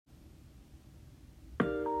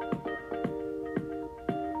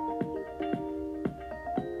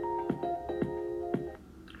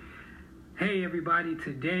Hey everybody,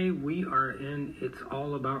 today we are in It's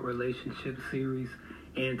All About Relationships series,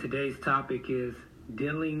 and today's topic is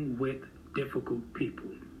dealing with difficult people.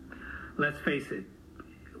 Let's face it,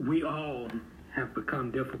 we all have become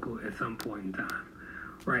difficult at some point in time,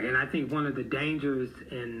 right? And I think one of the dangers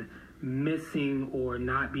in missing or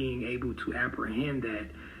not being able to apprehend that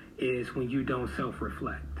is when you don't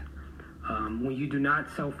self-reflect. When you do not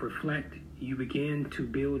self-reflect, you begin to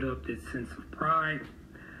build up this sense of pride,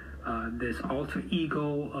 this alter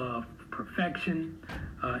ego of perfection,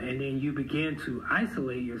 and then you begin to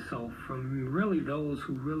isolate yourself from really those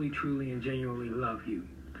who really, truly, and genuinely love you.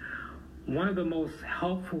 One of the most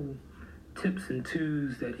helpful tips and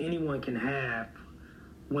tools that anyone can have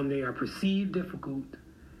when they are perceived difficult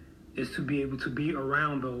is to be able to be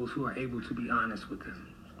around those who are able to be honest with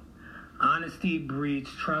them. Honesty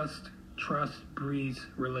breeds trust. Trust breeds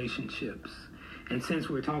relationships. And since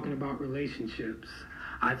we're talking about relationships,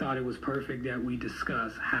 I thought it was perfect that we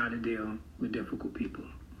discuss how to deal with difficult people.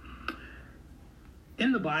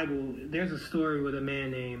 In the Bible, there's a story with a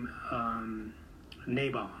man named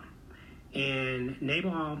Nabal. And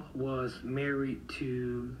Nabal was married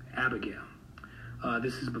to Abigail.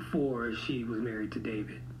 This is before she was married to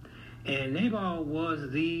David. And Nabal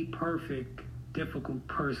was the perfect, difficult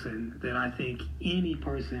person that I think any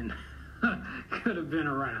person could have been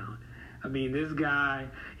around. I mean, this guy,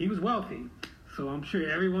 he was wealthy. So I'm sure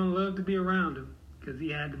everyone loved to be around him because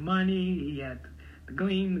he had the money, he had the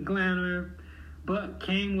gleam, the glamour. But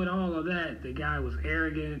came with all of that, the guy was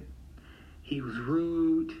arrogant, he was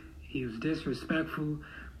rude, he was disrespectful.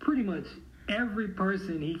 Pretty much every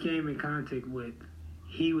person he came in contact with,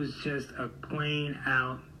 he was just a plain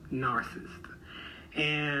out narcissist.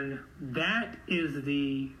 And that is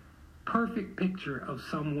the perfect picture of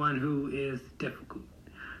someone who is difficult.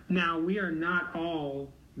 Now, we are not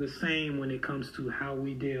all the same when it comes to how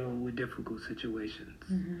we deal with difficult situations.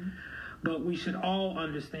 Mm-hmm. But we should all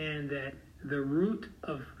understand that the root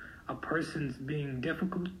of a person's being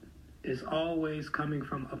difficult is always coming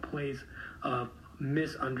from a place of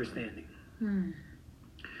misunderstanding. Mm.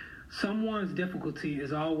 Someone's difficulty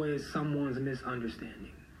is always someone's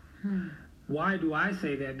misunderstanding. Mm. Why do I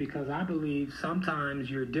say that? Because I believe sometimes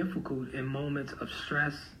you're difficult in moments of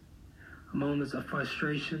stress, moments of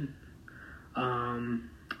frustration,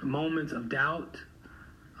 moments of doubt,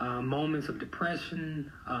 moments of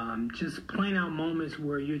depression, just plain out moments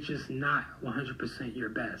where you're just not 100% your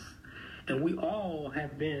best. And we all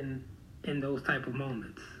have been in those type of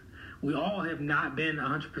moments. We all have not been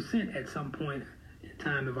 100% at some point in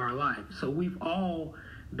time of our life. So we've all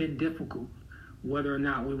been difficult, whether or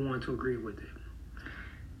not we want to agree with it.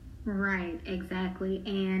 Right, exactly.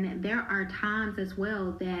 And there are times as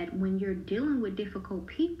well that when you're dealing with difficult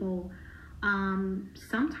people,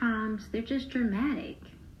 sometimes they're just dramatic.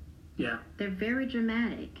 Yeah. They're very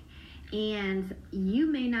dramatic. And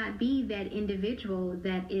you may not be that individual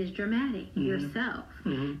that is dramatic yourself.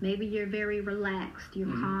 Mm-hmm. Maybe you're very relaxed, you're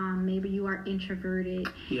calm, maybe you are introverted,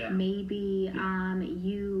 maybe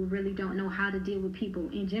you really don't know how to deal with people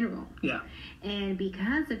in general. Yeah. And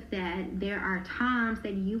because of that, there are times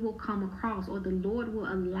that you will come across, or the Lord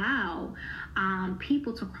will allow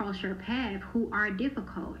people to cross your path who are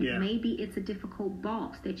difficult. Yeah. Maybe it's a difficult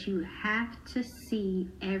boss that you have to see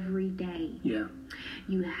every day. Yeah.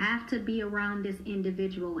 You have to be around this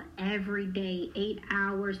individual every day, 8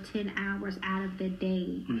 hours, 10 hours out of the day.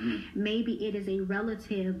 Mm-hmm. Maybe it is a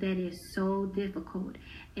relative that is so difficult.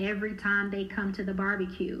 Every time they come to the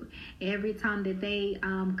barbecue, every time that they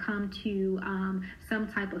come to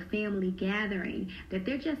some type of family gathering, that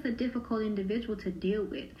they're just a difficult individual to deal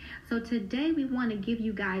with. So today we want to give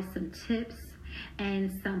you guys some tips and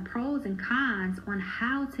some pros and cons on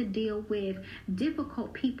how to deal with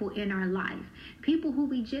difficult people in our life. People who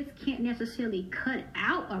we just can't necessarily cut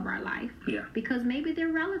out of our life. Yeah. Because maybe they're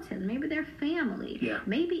relatives, maybe they're family. Yeah.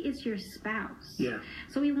 Maybe it's your spouse. Yeah.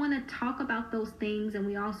 So we want to talk about those things, and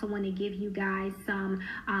we also want to give you guys some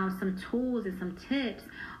tools and some tips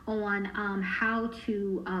on how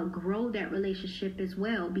to grow that relationship as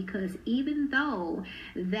well, because even though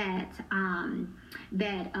that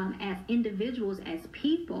as individuals, as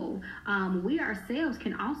people, we ourselves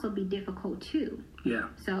can also be difficult too. Yeah.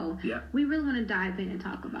 So we really want to dive in and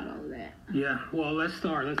talk about all of that. Yeah. Well, let's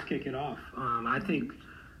kick it off. I think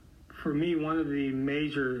for me, one of the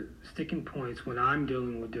major sticking points when I'm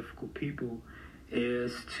dealing with difficult people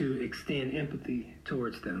is to extend empathy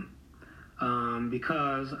towards them.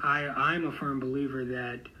 Because I'm a firm believer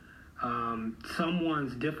that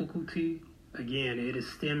someone's difficulty, again, it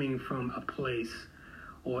is stemming from a place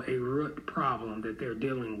or a root problem that they're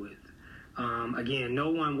dealing with. Again,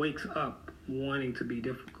 no one wakes up wanting to be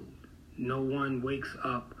difficult. no one wakes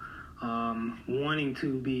up wanting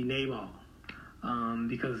to be Nabal,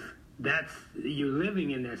 because you're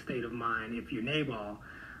living in that state of mind if you're Nabal.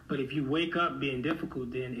 But if you wake up being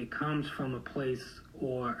difficult, then it comes from a place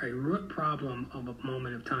or a root problem of a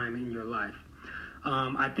moment of time in your life.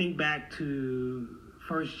 I think back to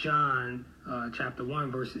 1 John chapter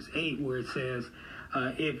 1, verses 8, where it says,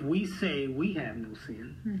 if we say we have no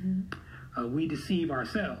sin, we deceive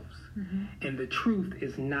ourselves, and the truth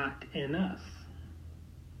is not in us.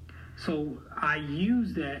 So I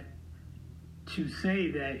use that to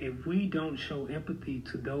say that if we don't show empathy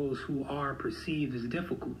to those who are perceived as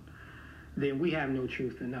difficult, then we have no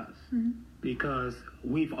truth in us. Because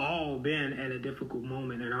we've all been at a difficult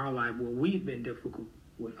moment in our life where we've been difficult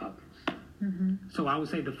with others. So I would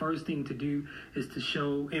say the first thing to do is to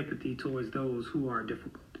show empathy towards those who are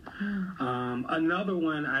difficult. Another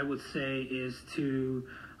one I would say is to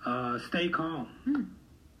stay calm.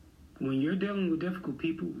 When you're dealing with difficult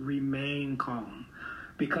people, remain calm.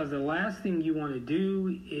 Because the last thing you want to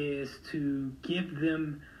do is to give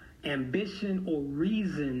them ambition or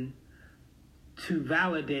reason to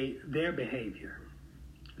validate their behavior.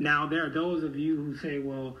 Now, there are those of you who say,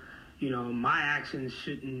 well, my actions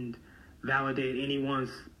shouldn't validate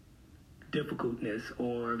anyone's difficultness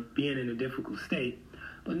or being in a difficult state.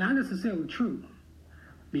 But not necessarily true.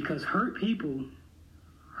 Because hurt people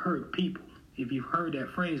hurt people, if you've heard that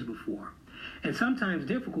phrase before. And sometimes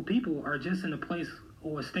difficult people are just in a place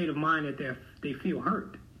or a state of mind that they feel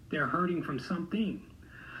hurt. They're hurting from something.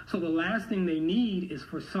 So the last thing they need is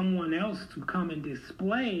for someone else to come and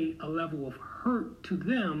display a level of hurt to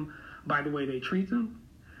them by the way they treat them,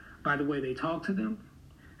 by the way they talk to them,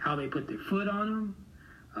 how they put their foot on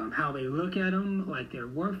them, how they look at them like they're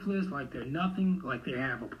worthless, like they're nothing, like they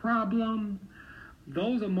have a problem.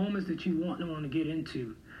 Those are moments that you want to get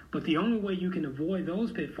into. But the only way you can avoid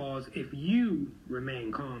those pitfalls if you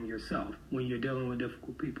remain calm yourself when you're dealing with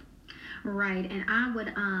difficult people. Right, and I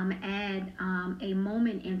would add a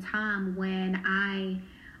moment in time when I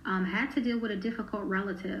had to deal with a difficult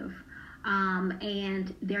relative,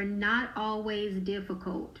 and they're not always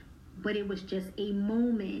difficult, but it was just a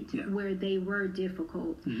moment where they were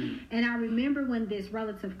difficult. And I remember when this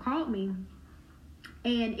relative called me,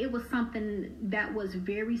 and it was something that was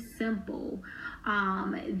very simple.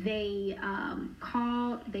 They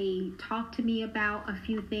called, they talked to me about a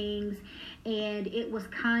few things, and it was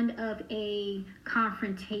kind of a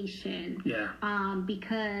confrontation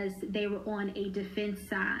because they were on a defense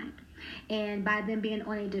side. And by them being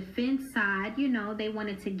on a defense side, they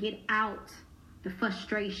wanted to get out the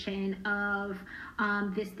frustration of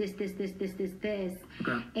this.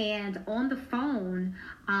 Okay. And on the phone,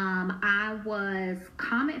 I was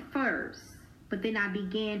calm at first, but then I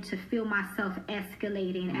began to feel myself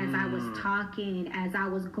escalating as I was talking, as I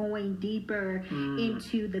was going deeper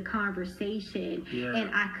into the conversation. And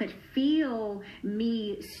I could feel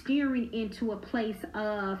me steering into a place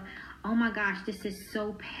of, oh my gosh, this is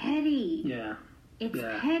so petty. It's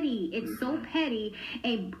petty. It's so petty.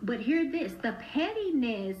 But hear this. The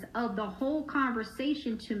pettiness of the whole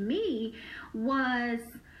conversation to me was,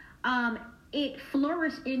 it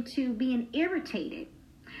flourished into being irritated.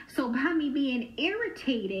 So by me being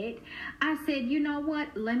irritated, I said, you know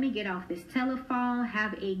what? Let me get off this telephone,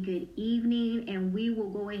 have a good evening, and we will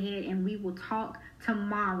go ahead and we will talk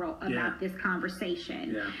tomorrow about this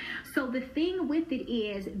conversation. So the thing with it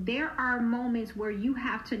is, there are moments where you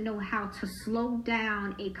have to know how to slow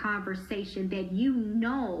down a conversation that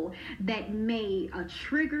may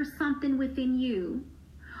trigger something within you,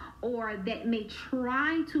 or that may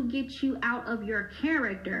try to get you out of your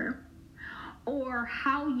character, or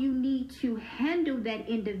how you need to handle that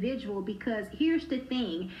individual. Because here's the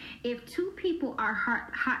thing, if two people are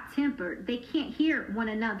hot-tempered, they can't hear one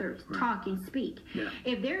another talk and speak.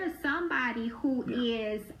 If there is somebody who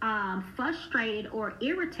is frustrated or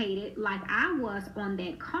irritated, like I was on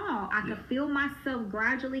that call, I could feel myself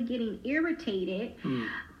gradually getting irritated.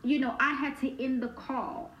 I had to end the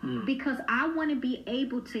call because I want to be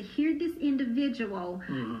able to hear this individual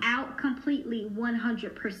out completely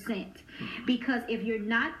 100%. Because if you're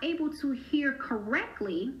not able to hear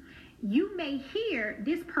correctly, you may hear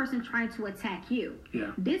this person trying to attack you.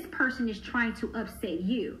 This person is trying to upset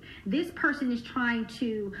you. This person is trying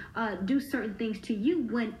to do certain things to you,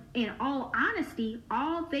 when in all honesty,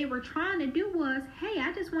 all they were trying to do was, hey,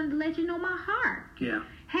 I just wanted to let you know my heart.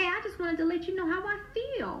 Hey, I just wanted to let you know how I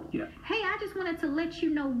feel. Hey, I just wanted to let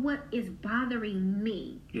you know what is bothering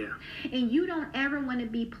me. And you don't ever want to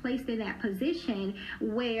be placed in that position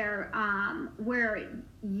where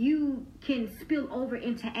you can spill over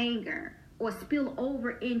into anger, or spill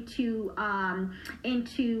over into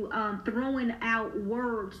throwing out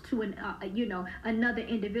words to another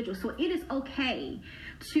individual. So it is okay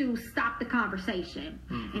to stop the conversation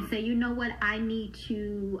and say, you know what, I need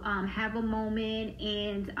to have a moment,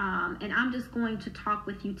 and I'm just going to talk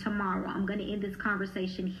with you tomorrow. I'm going to end this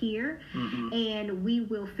conversation here, and we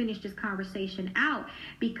will finish this conversation out.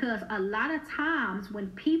 Because a lot of times when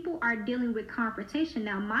people are dealing with confrontation,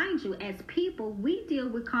 now mind you, as people, we deal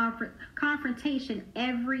with confrontation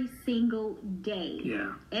every single day.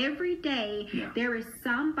 Yeah. Every day, there is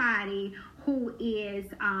somebody who is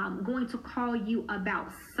going to call you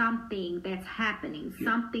about something that's happening,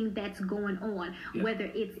 something that's going on, whether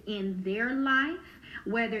it's in their life,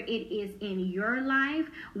 whether it is in your life,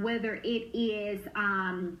 whether it is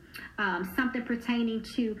something pertaining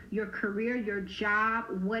to your career, your job,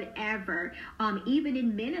 whatever. Even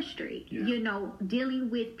in ministry, dealing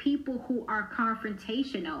with people who are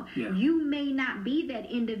confrontational. You may not be that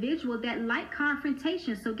individual that like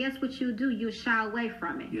confrontation, so guess what you'll do? You'll shy away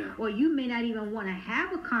from it. Or you may not even want to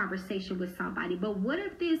have a conversation with somebody. But what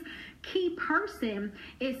if this key person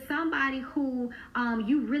is somebody who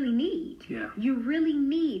you really need? You really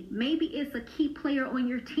need. Maybe it's a key player on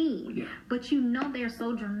your team, but they're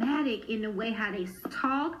so dramatic in the way how they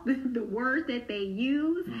talk, the words that they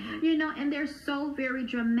use, and they're so very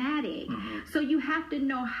dramatic. So you have to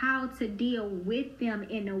know how to deal with them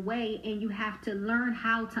in a way, and you have to learn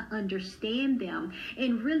how to understand them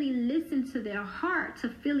and really listen to their heart to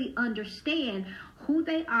fully understand who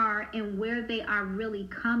they are and where they are really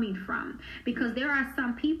coming from. Because there are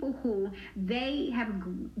some people who they have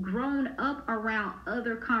grown up around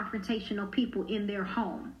other confrontational people in their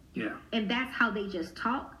home. And that's how they just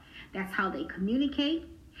talk. That's how they communicate.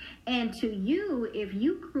 And to you, if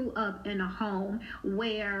you grew up in a home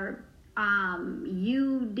where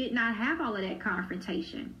you did not have all of that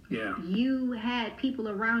confrontation. You had people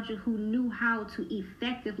around you who knew how to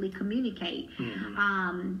effectively communicate.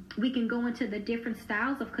 We can go into the different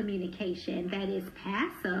styles of communication that is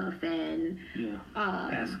passive and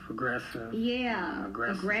passive aggressive.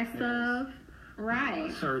 Aggressive. Right.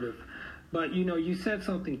 Assertive. But you said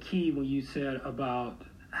something key when you said about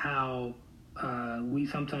how we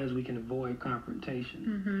can avoid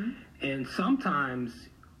confrontation. And sometimes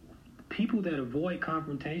people that avoid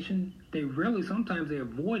confrontation, sometimes they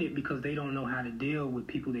avoid it because they don't know how to deal with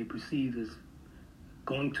people they perceive as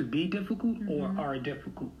going to be difficult or are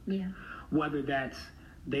difficult. Whether that's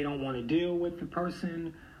they don't want to deal with the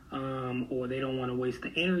person, or they don't want to waste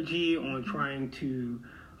the energy on trying to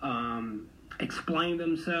explain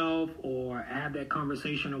themselves or have that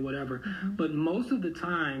conversation or whatever. But most of the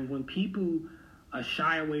time when people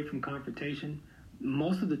shy away from confrontation,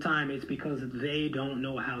 most of the time it's because they don't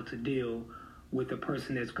know how to deal with a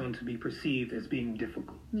person that's going to be perceived as being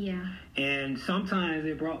difficult. And sometimes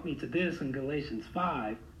it brought me to this in Galatians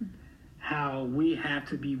 5, how we have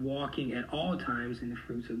to be walking at all times in the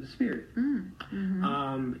fruits of the Spirit.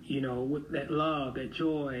 With that love, that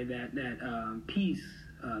joy, that peace,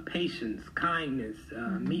 patience, kindness,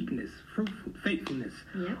 meekness, faithfulness,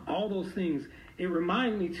 all those things. It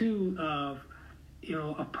reminds me too of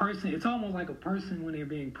a person. It's almost like a person when they're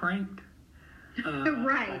being pranked, like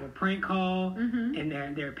a prank call, and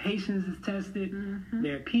their patience is tested,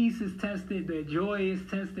 their peace is tested, their joy is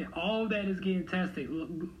tested. All that is getting tested.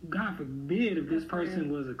 God forbid if this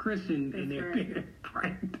person was a Christian and they're being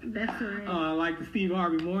pranked. That's right. Like the Steve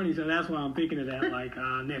Harvey Morning Show. That's why I'm thinking of that, like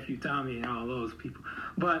Nephew Tommy and all those people.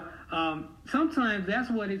 But sometimes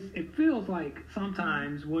that's what it feels like.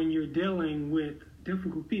 Sometimes when you're dealing with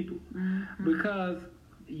difficult people, because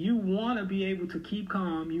you want to be able to keep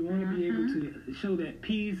calm, you want to be able to show that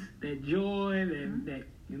peace, that joy, that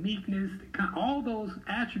meekness, all those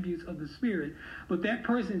attributes of the Spirit, but that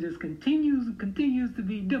person just continues to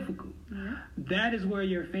be difficult. That is where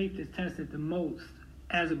your faith is tested the most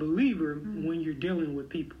as a believer when you're dealing with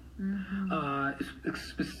people.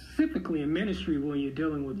 Specifically in ministry when you're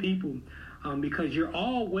dealing with people, because you're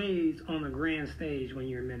always on the grand stage when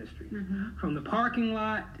you're in ministry. From the parking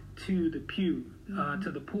lot to the pew,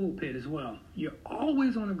 to the pulpit as well. You're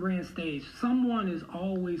always on the grand stage. Someone is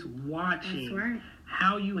always watching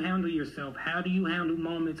how you handle yourself. How do you handle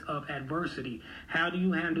moments of adversity? How do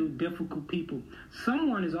you handle difficult people?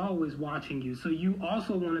 Someone is always watching you. So you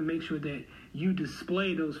also want to make sure that you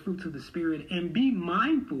display those fruits of the Spirit and be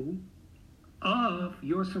mindful of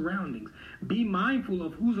your surroundings. Be mindful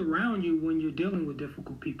of who's around you when you're dealing with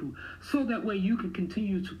difficult people, so that way you can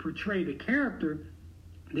continue to portray the character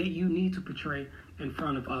that you need to portray in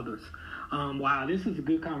front of others. Wow, this is a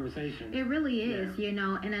good conversation. It really is,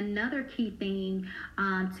 and another key thing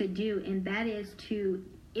to do, and that is to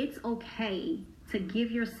it's okay to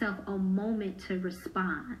give yourself a moment to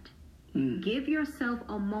respond. Give yourself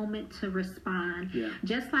a moment to respond. Yeah.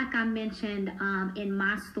 Just like I mentioned in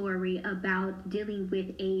my story about dealing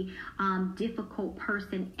with a difficult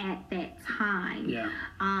person at that time. Yeah.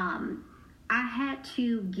 I had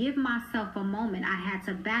to give myself a moment. I had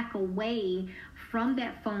to back away from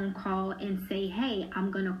that phone call and say, hey,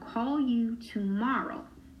 I'm going to call you tomorrow.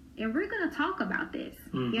 And we're going to talk about this,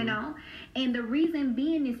 you know. And the reason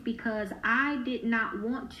being is because I did not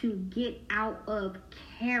want to get out of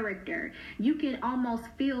character. You can almost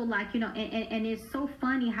feel like, you know, and it's so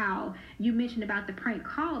funny how you mentioned about the prank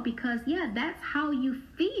call, because, yeah, that's how you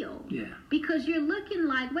feel. Yeah. Because you're looking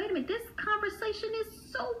like, wait a minute, this conversation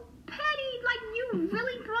is so petty. Like, you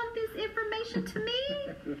really brought this information to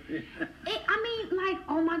me? I mean, like,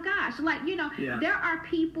 oh my gosh. Like, you know, there are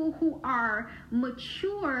people who are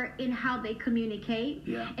mature in how they communicate.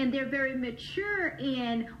 Yeah. And they're very mature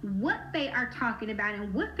in what they are talking about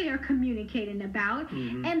and what they are communicating about.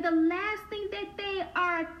 And the last thing that they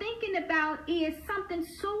are thinking about is something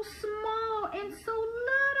so small and so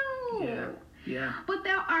little. Yeah. Yeah. But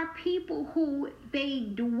there are people who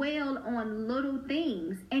they dwell on little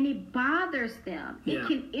things and it bothers them. It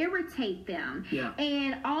can irritate them. Yeah.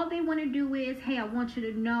 And all they want to do is, hey, I want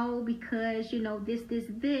you to know because, you know, this.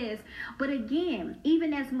 But again,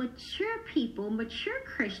 even as mature people, mature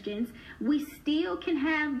Christians, we still can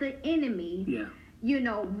have the enemy, you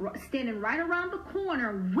know, standing right around the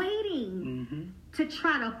corner waiting to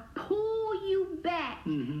try to pull you back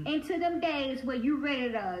into them days where you're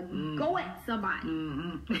ready to go at somebody.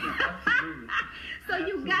 So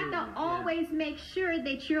you got to always make sure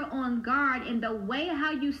that you're on guard. And the way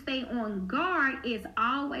how you stay on guard is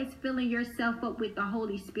always filling yourself up with the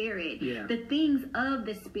Holy Spirit, the things of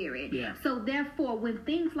the Spirit. So therefore, when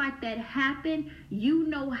things like that happen, you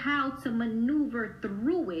know how to maneuver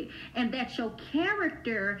through it, and that your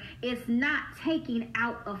character is not taken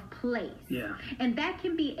out of place. And that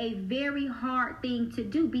can be a very hard thing to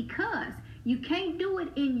do because you can't do it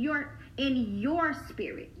in your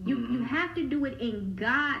spirit. You have to do it in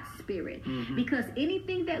God's spirit, because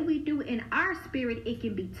anything that we do in our spirit, it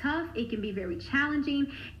can be tough, it can be very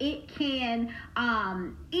challenging, it can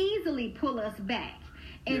easily pull us back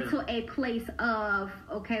into a place of,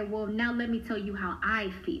 okay, well, now let me tell you how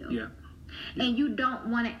I feel. And you don't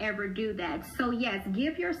want to ever do that. So yes,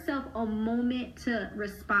 give yourself a moment to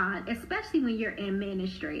respond, especially when you're in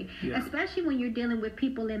ministry, especially when you're dealing with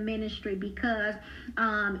people in ministry, because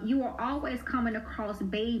you are always coming across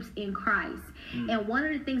babes in Christ. And one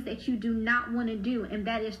of the things that you do not want to do, and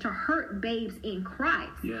that is to hurt babes in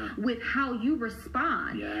Christ with how you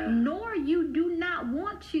respond, nor you do not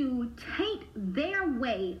want to taint their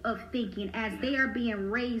way of thinking as they are being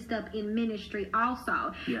raised up in ministry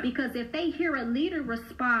also. Because if they hear a leader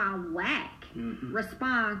respond whack,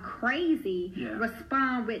 respond crazy,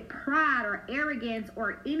 respond with pride or arrogance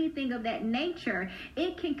or anything of that nature,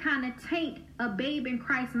 it can kind of taint a babe in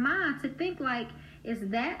Christ's mind to think like, is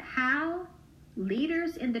that how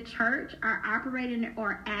leaders in the church are operating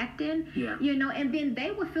or acting? You know, and then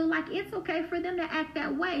they will feel like it's okay for them to act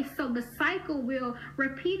that way. So the cycle will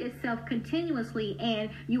repeat itself continuously,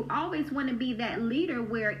 and you always want to be that leader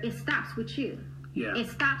where it stops with you. It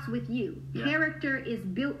stops with you. Character is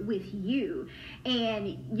built with you.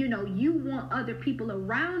 And, you know, you want other people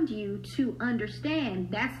around you to understand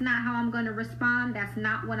that's not how I'm going to respond. That's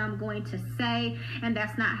not what I'm going to say. And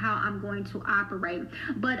that's not how I'm going to operate.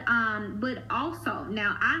 But also,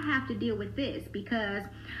 now I have to deal with this because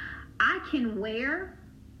I can wear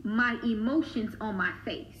my emotions on my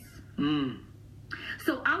face.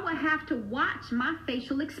 So I will have to watch my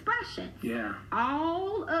facial expressions.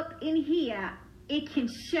 All up in here. It can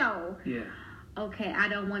show, okay, I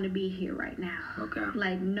don't want to be here right now.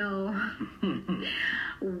 Like, no.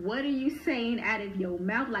 What are you saying out of your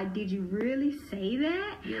mouth? Like, did you really say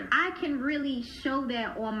that? I can really show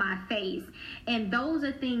that on my face. And those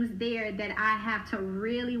are things there that I have to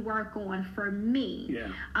really work on for me.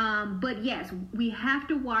 But yes, we have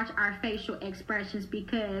to watch our facial expressions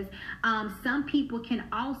because some people can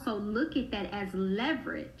also look at that as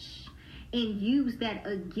leverage and use that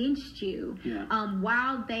against you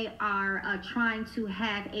while they are trying to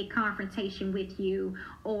have a confrontation with you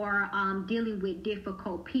or dealing with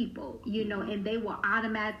difficult people, you know, and they will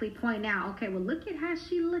automatically point out, okay, well, look at how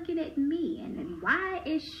she looking at me, and why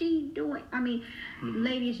is she doing, I mean,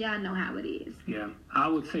 ladies, y'all know how it is. I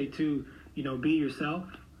would say too, you know, be yourself.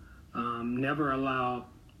 Never allow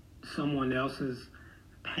someone else's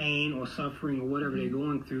pain or suffering or whatever they're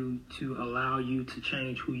going through to allow you to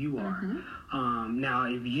change who you are. Now,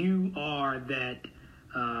 if you are that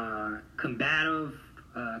combative,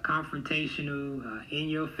 confrontational, in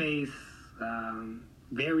your face,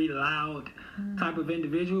 very loud type of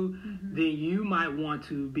individual, then you might want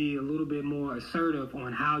to be a little bit more assertive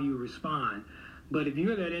on how you respond. But if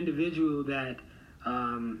you're that individual that,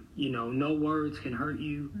 no words can hurt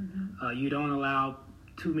you, you don't allow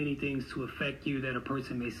too many things to affect you that a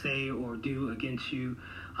person may say or do against you.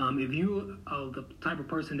 If you are the type of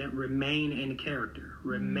person that remain in character,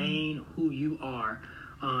 remain who you are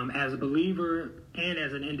as a believer and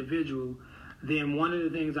as an individual, then one of the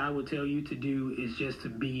things I would tell you to do is just to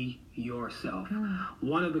be yourself.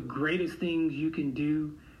 One of the greatest things you can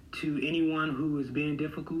do to anyone who is being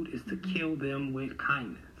difficult is to kill them with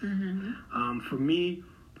kindness. For me,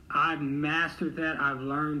 I've mastered that. I've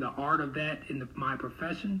learned the art of that in my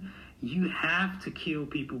profession. You have to kill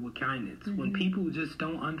people with kindness. When people just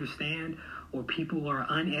don't understand or people are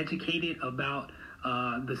uneducated about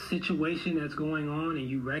the situation that's going on and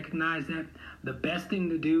you recognize that, the best thing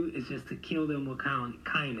to do is just to kill them with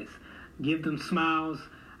kindness. Give them smiles,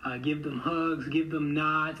 give them hugs, give them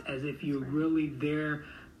nods as if you're really there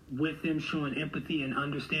with them, showing empathy and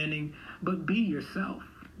understanding, but be yourself.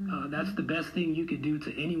 That's the best thing you could do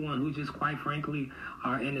to anyone who just, quite frankly,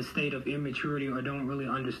 are in a state of immaturity or don't really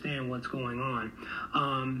understand what's going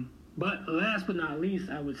on. But last but not least,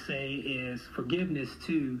 I would say is forgiveness,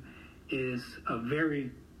 too, is a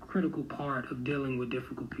very critical part of dealing with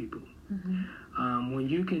difficult people. When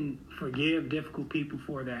you can forgive difficult people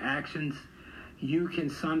for their actions, you can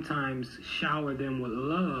sometimes shower them with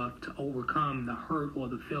love to overcome the hurt or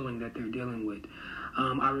the feeling that they're dealing with.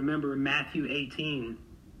 I remember in Matthew 18,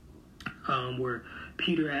 where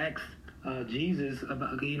Peter asked Jesus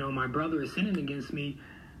about, my brother is sinning against me.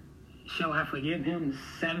 Shall I forgive him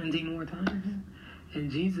 70 more times? And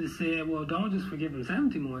Jesus said, well, don't just forgive him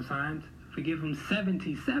 70 more times. Forgive him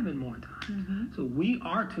 77 more times. So we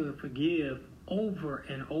are to forgive over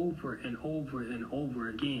and over and over and over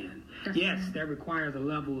again. Yes, that requires a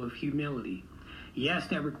level of humility. Yes,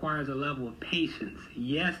 that requires a level of patience.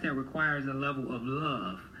 Yes, that requires a level of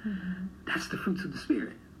love. That's the fruits of the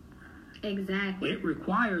Spirit. Exactly. It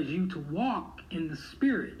requires you to walk in the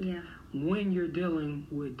Spirit when you're dealing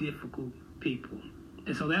with difficult people.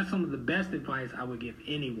 And so that's some of the best advice I would give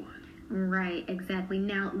anyone. Right, exactly.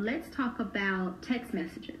 Now, let's talk about text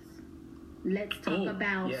messages. Let's talk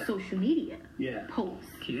about social media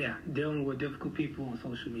posts. Yeah, dealing with difficult people on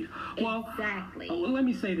social media. Exactly. Well, let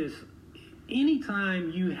me say this.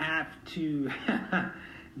 Anytime you have to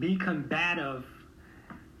be combative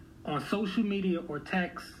on social media or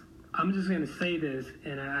text, I'm just going to say this,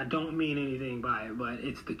 and I don't mean anything by it, but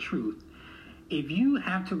it's the truth. If you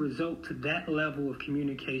have to resort to that level of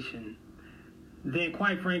communication, then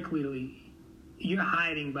quite frankly, you're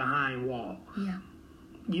hiding behind walls. Yeah.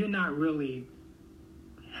 You're not really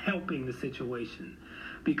helping the situation.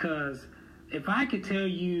 Because if I could tell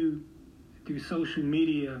you through social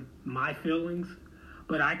media my feelings,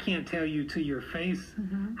 but I can't tell you to your face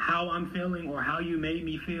how I'm feeling or how you made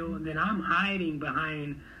me feel, then I'm hiding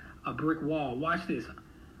behind a brick wall. Watch this.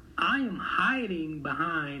 I am hiding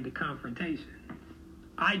behind the confrontation.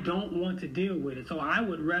 I don't want to deal with it. So I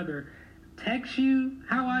would rather text you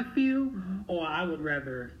how I feel, or I would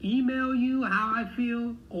rather email you how I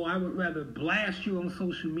feel, or I would rather blast you on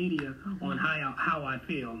social media on how I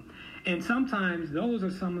feel. And sometimes those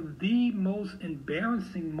are some of the most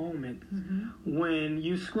embarrassing moments when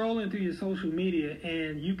you're scrolling through your social media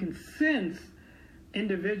and you can sense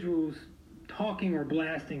individuals talking or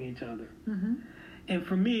blasting each other. And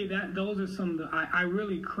for me, those are some of the, I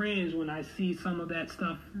really cringe when I see some of that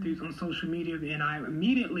stuff on social media, and I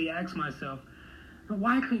immediately ask myself,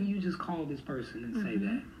 why couldn't you just call this person and say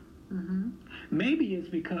that? Maybe it's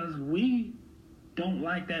because we don't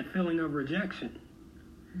like that feeling of rejection.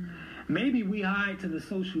 Maybe we hide to the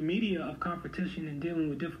social media of competition and dealing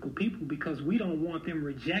with difficult people because we don't want them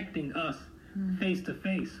rejecting us face to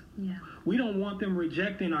face. We don't want them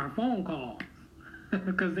rejecting our phone calls.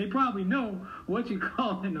 Because they probably know what you're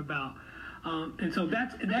calling about, and so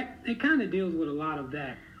it kind of deals with a lot of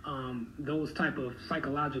that, those type of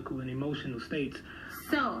psychological and emotional states.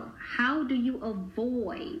 So, how do you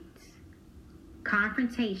avoid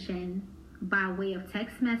confrontation by way of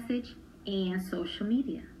text message and social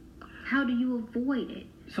media? How do you avoid it?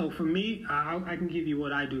 So for me, I can give you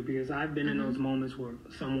what I do because I've been in those moments where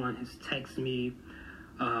someone has texted me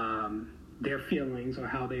their feelings or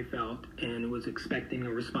how they felt and was expecting a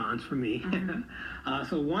response from me.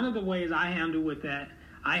 So one of the ways I handle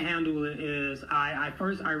it is I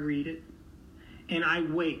first read it and I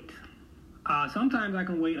wait. Sometimes I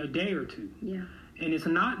can wait a day or two. And it's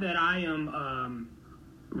not that I am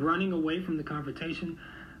running away from the confrontation,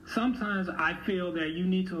 sometimes I feel that you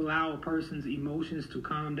need to allow a person's emotions to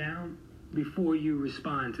calm down before you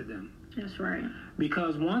respond to them. That's right.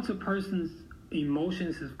 Because once a person's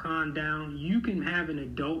emotions have calmed down, you can have an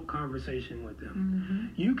adult conversation with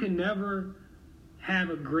them. You can never have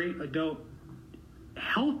a great adult,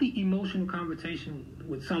 healthy emotional conversation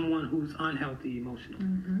with someone who's unhealthy emotional.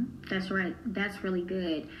 That's right. That's really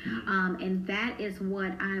good. And that is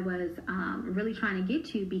what I was really trying to get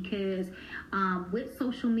to, because with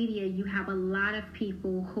social media, you have a lot of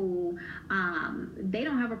people who they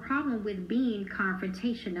don't have a problem with being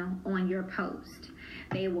confrontational on your post.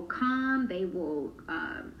 They will come, they will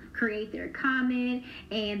create their comment,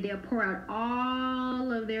 and they'll pour out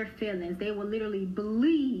all of their feelings. They will literally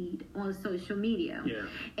bleed on social media.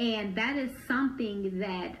 And that is something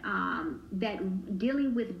that that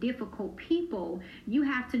dealing with difficult people, you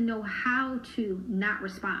have to know how to not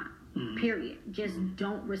respond. Period. Just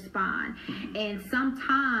don't respond. And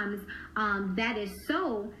sometimes that is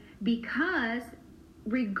so because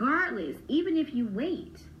regardless, even if you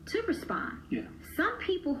wait to respond, some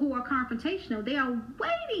people who are confrontational, they are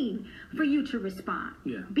waiting for you to respond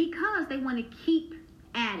because they want to keep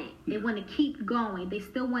at it. They want to keep going. They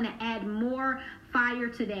still want to add more fire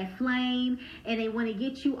to that flame, and they want to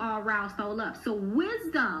get you all roused all up. So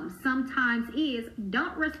wisdom sometimes is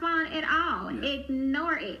don't respond at all.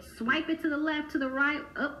 Ignore it. Swipe it to the left, to the right,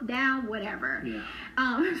 up, down, whatever.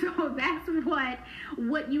 So that's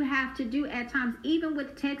what you have to do at times, even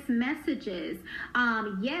with text messages.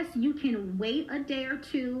 Yes, you can wait a day or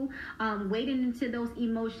two, waiting until those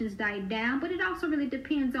emotions die down, but it also really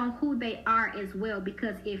depends on who they are as well,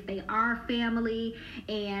 because if they are family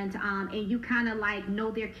and you kind of like know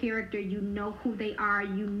their character, you know who they are,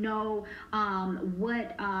 you know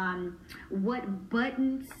what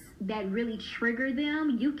buttons that really trigger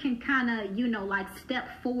them, you can kind of, like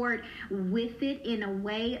step forward with it in a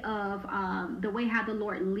way of the way how the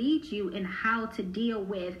Lord leads you and how to deal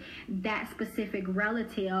with that specific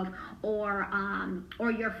relative or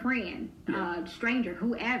your friend, stranger,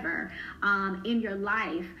 whoever in your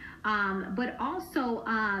life. But also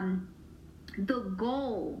the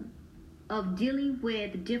goal of dealing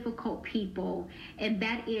with difficult people, and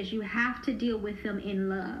that is you have to deal with them in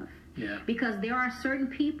love. Because there are certain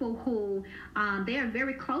people who they are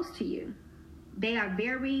very close to you. They are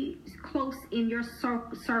very close in your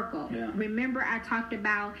circle. Remember, I talked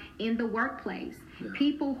about in the workplace.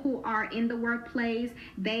 People who are in the workplace,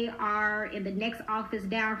 they are in the next office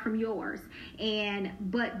down from yours,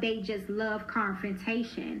 but they just love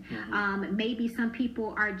confrontation. Maybe some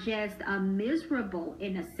people are just miserable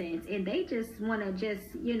in a sense, and they just want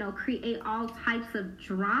to create all types of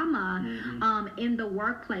drama in the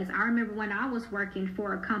workplace. I remember when I was working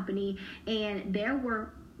for a company, and there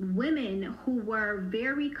were women who were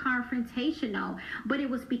very confrontational, but it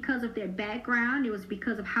was because of their background, it was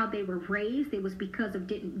because of how they were raised, it was because of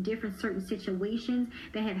different certain situations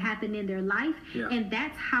that had happened in their life, and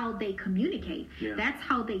that's how they communicate, that's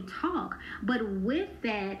how they talk. But with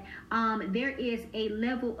that, there is a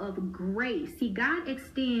level of grace. See, God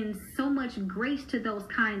extends so much grace to those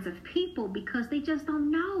kinds of people because they just don't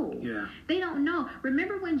know. They don't know.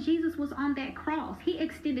 Remember when Jesus was on that cross, he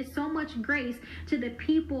extended so much grace to the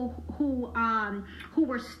people who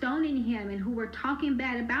were stoning him and who were talking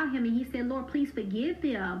bad about him, and he said, Lord, please forgive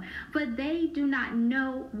them, for they do not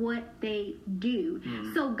know what they do.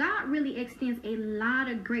 So God really extends a lot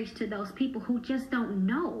of grace to those people who just don't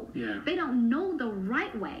know. They don't know the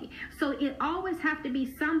right way. So it always have to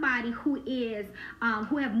be somebody who is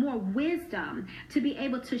who have more wisdom to be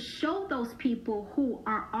able to show those people who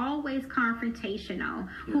are always confrontational,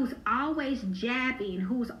 who's always jabbing,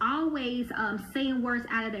 who's always saying words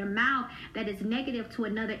out of their mouth that is negative to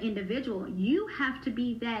another individual. You have to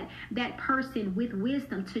be that person with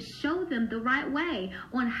wisdom to show them the right way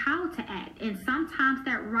on how to act. And sometimes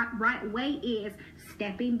that right way is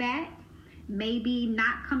stepping back, maybe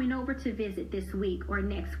not coming over to visit this week or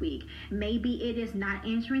next week. Maybe it is not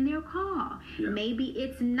answering their call. Maybe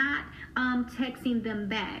it's not texting them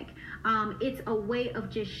back. It's a way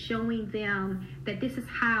of just showing them that this is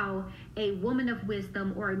how a woman of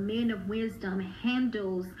wisdom or a man of wisdom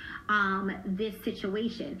handles this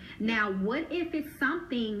situation. Now, what if it's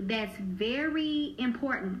something that's very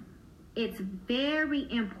important? It's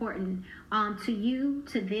very important to you,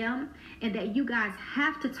 to them, and that you guys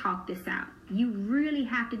have to talk this out. You really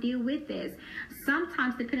have to deal with this.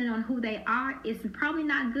 Sometimes, depending on who they are, it's probably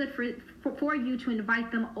not good for you to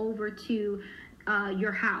invite them over to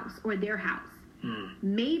your house or their house.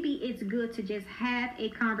 Maybe it's good to just have a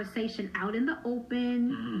conversation out in the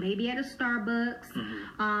open, maybe at a Starbucks,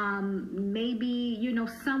 maybe, you know,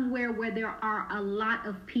 somewhere where there are a lot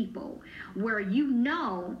of people, where you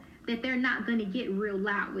know that they're not going to get real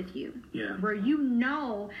loud with you. Yeah. Where you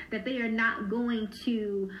know that they are not going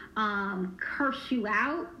to curse you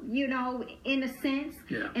out, you know, in a sense,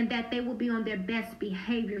 and that they will be on their best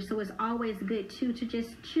behavior. So it's always good, too, to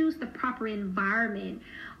just choose the proper environment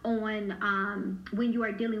on when you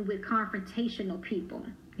are dealing with confrontational people.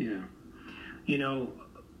 Yeah. You know,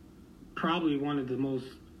 probably one of the most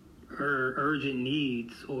urgent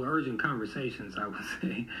needs or urgent conversations, I would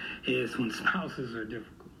say, is when spouses are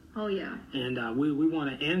difficult. Oh, yeah. And we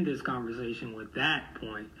want to end this conversation with that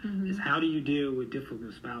point, is how do you deal with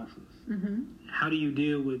difficult spouses? How do you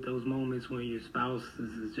deal with those moments when your spouse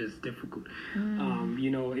is just difficult? You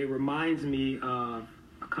know, it reminds me of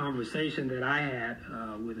a conversation that I had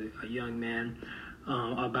with a young man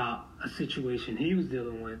about a situation he was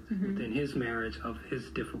dealing with within his marriage, of his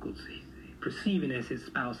difficulty, perceiving as his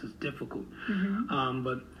spouse is difficult.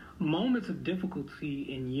 But moments of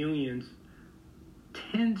difficulty in unions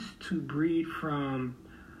tends to breed from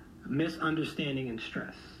misunderstanding and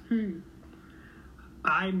stress.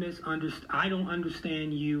 I don't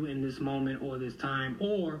understand you in this moment or this time,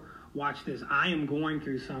 or watch this, I am going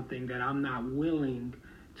through something that I'm not willing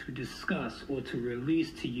to discuss or to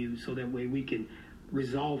release to you, so that way we can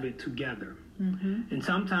resolve it together. And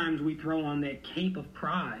sometimes we throw on that cape of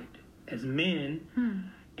pride as men,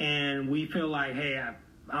 and we feel like, hey,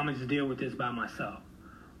 I'm gonna just deal with this by myself,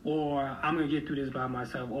 or I'm going to get through this by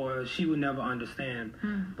myself, or she would never understand.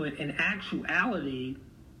 But in actuality,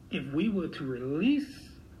 if we were to release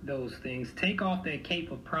those things, take off that cape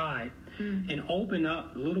of pride, and open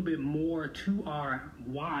up a little bit more to our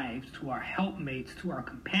wives, to our helpmates, to our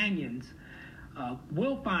companions,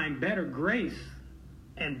 we'll find better grace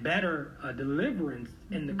and better deliverance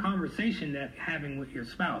in the conversation that you're having with your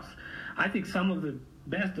spouse. I think some of the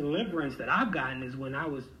best deliverance that I've gotten is when I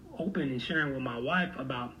was open and sharing with my wife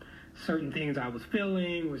about certain things I was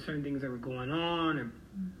feeling, or certain things that were going on,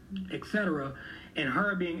 and etc. And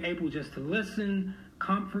her being able just to listen,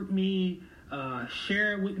 comfort me,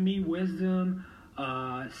 share with me wisdom,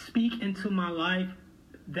 speak into my life.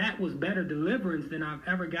 That was better deliverance than I've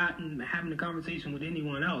ever gotten having a conversation with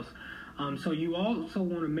anyone else. So you also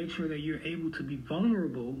want to make sure that you're able to be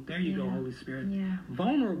vulnerable. There you go, Holy Spirit.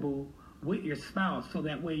 Vulnerable with your spouse, so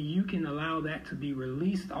that way you can allow that to be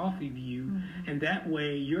released off of you, and that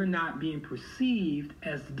way you're not being perceived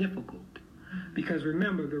as difficult. Because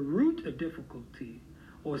remember, the root of difficulty,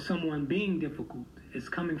 or someone being difficult, is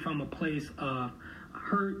coming from a place of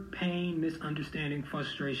hurt, pain, misunderstanding,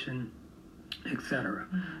 frustration, etc.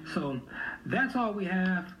 So that's all we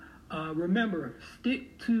have. Remember,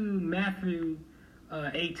 stick to Matthew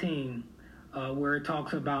 18, where it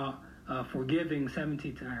talks about forgiving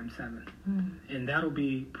 70 times 7. And that'll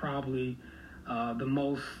be probably the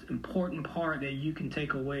most important part that you can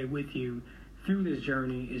take away with you through this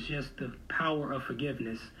journey, is just the power of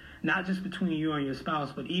forgiveness. Not just between you and your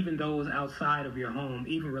spouse, but even those outside of your home,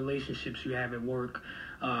 even relationships you have at work,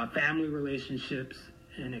 family relationships,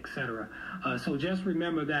 and etc. So just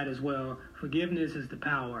remember that as well. Forgiveness is the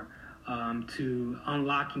power to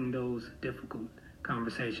unlocking those difficult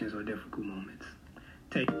conversations or difficult moments.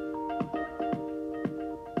 Take